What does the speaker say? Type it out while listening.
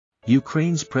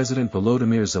Ukraine's President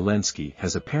Volodymyr Zelensky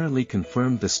has apparently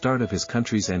confirmed the start of his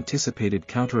country's anticipated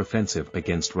counteroffensive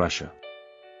against Russia.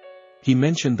 He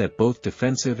mentioned that both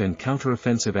defensive and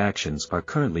counteroffensive actions are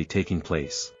currently taking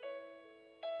place.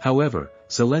 However,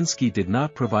 Zelensky did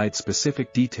not provide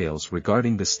specific details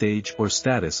regarding the stage or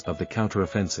status of the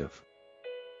counteroffensive.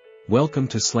 Welcome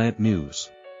to Slant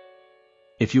News.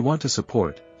 If you want to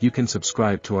support, you can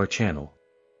subscribe to our channel.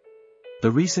 The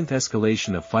recent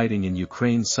escalation of fighting in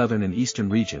Ukraine's southern and eastern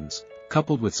regions,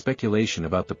 coupled with speculation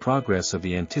about the progress of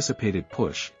the anticipated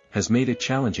push, has made it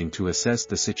challenging to assess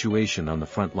the situation on the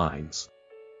front lines.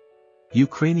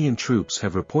 Ukrainian troops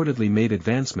have reportedly made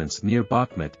advancements near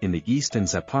Bakhmut in the east and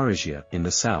Zaporizhzhia in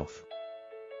the south.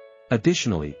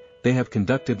 Additionally, they have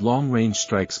conducted long-range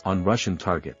strikes on Russian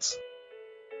targets.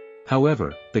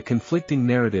 However, the conflicting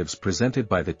narratives presented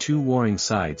by the two warring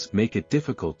sides make it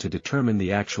difficult to determine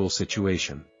the actual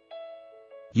situation.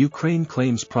 Ukraine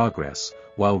claims progress,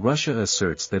 while Russia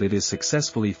asserts that it is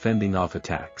successfully fending off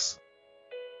attacks.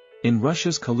 In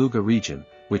Russia's Kaluga region,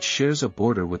 which shares a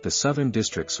border with the southern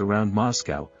districts around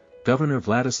Moscow, Governor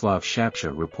Vladislav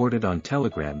Shapsha reported on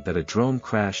Telegram that a drone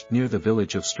crashed near the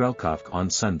village of Strelkovsk on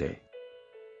Sunday.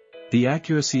 The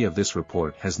accuracy of this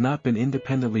report has not been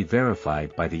independently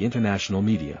verified by the international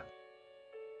media.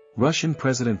 Russian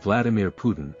President Vladimir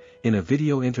Putin, in a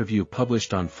video interview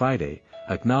published on Friday,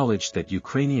 acknowledged that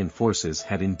Ukrainian forces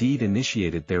had indeed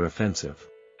initiated their offensive.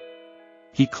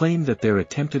 He claimed that their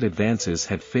attempted advances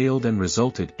had failed and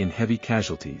resulted in heavy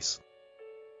casualties.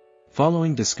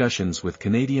 Following discussions with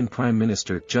Canadian Prime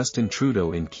Minister Justin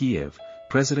Trudeau in Kiev,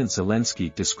 President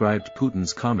Zelensky described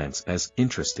Putin's comments as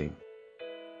interesting.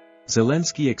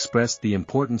 Zelensky expressed the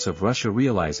importance of Russia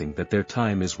realizing that their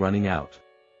time is running out.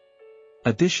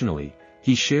 Additionally,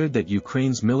 he shared that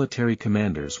Ukraine's military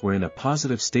commanders were in a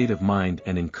positive state of mind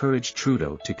and encouraged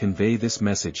Trudeau to convey this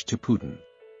message to Putin.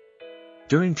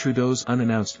 During Trudeau's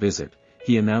unannounced visit,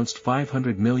 he announced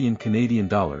 500 million Canadian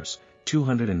dollars,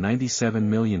 £297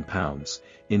 million,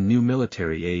 in new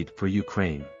military aid for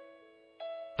Ukraine.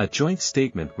 A joint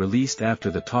statement released after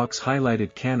the talks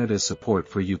highlighted Canada's support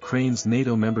for Ukraine's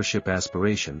NATO membership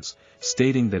aspirations,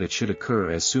 stating that it should occur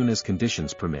as soon as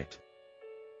conditions permit.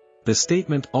 The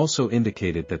statement also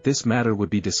indicated that this matter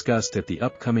would be discussed at the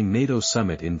upcoming NATO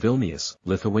summit in Vilnius,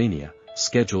 Lithuania,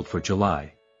 scheduled for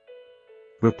July.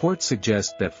 Reports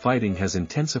suggest that fighting has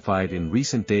intensified in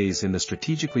recent days in the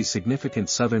strategically significant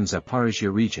southern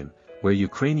Zaporizhzhia region, where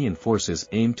Ukrainian forces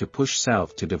aim to push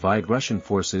south to divide Russian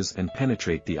forces and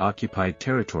penetrate the occupied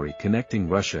territory connecting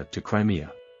Russia to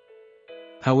Crimea.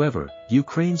 However,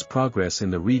 Ukraine's progress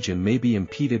in the region may be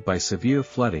impeded by severe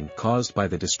flooding caused by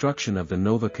the destruction of the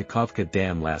Khakovka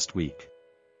dam last week.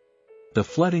 The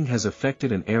flooding has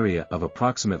affected an area of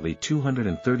approximately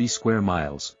 230 square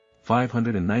miles,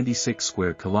 596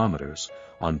 square kilometers,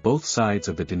 on both sides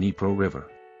of the Dnipro River.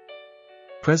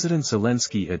 President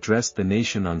Zelensky addressed the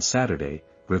nation on Saturday,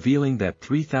 revealing that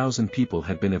 3,000 people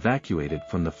had been evacuated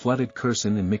from the flooded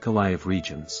Kherson and Mykolaiv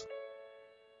regions.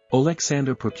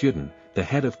 Oleksandr Prokudin, the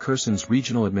head of Kherson's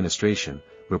regional administration,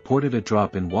 reported a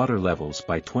drop in water levels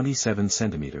by 27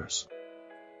 centimeters.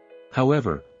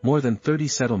 However, more than 30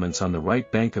 settlements on the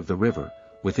right bank of the river,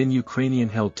 within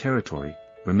Ukrainian-held territory,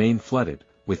 remain flooded,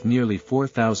 with nearly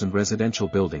 4,000 residential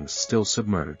buildings still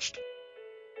submerged.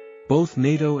 Both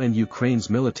NATO and Ukraine's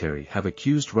military have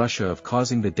accused Russia of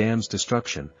causing the dam's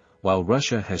destruction, while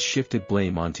Russia has shifted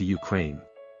blame onto Ukraine.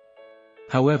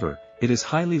 However, it is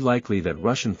highly likely that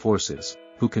Russian forces,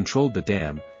 who controlled the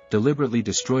dam, deliberately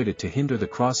destroyed it to hinder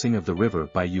the crossing of the river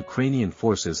by Ukrainian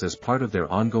forces as part of their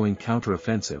ongoing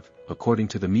counteroffensive, according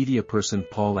to the media person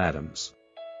Paul Adams.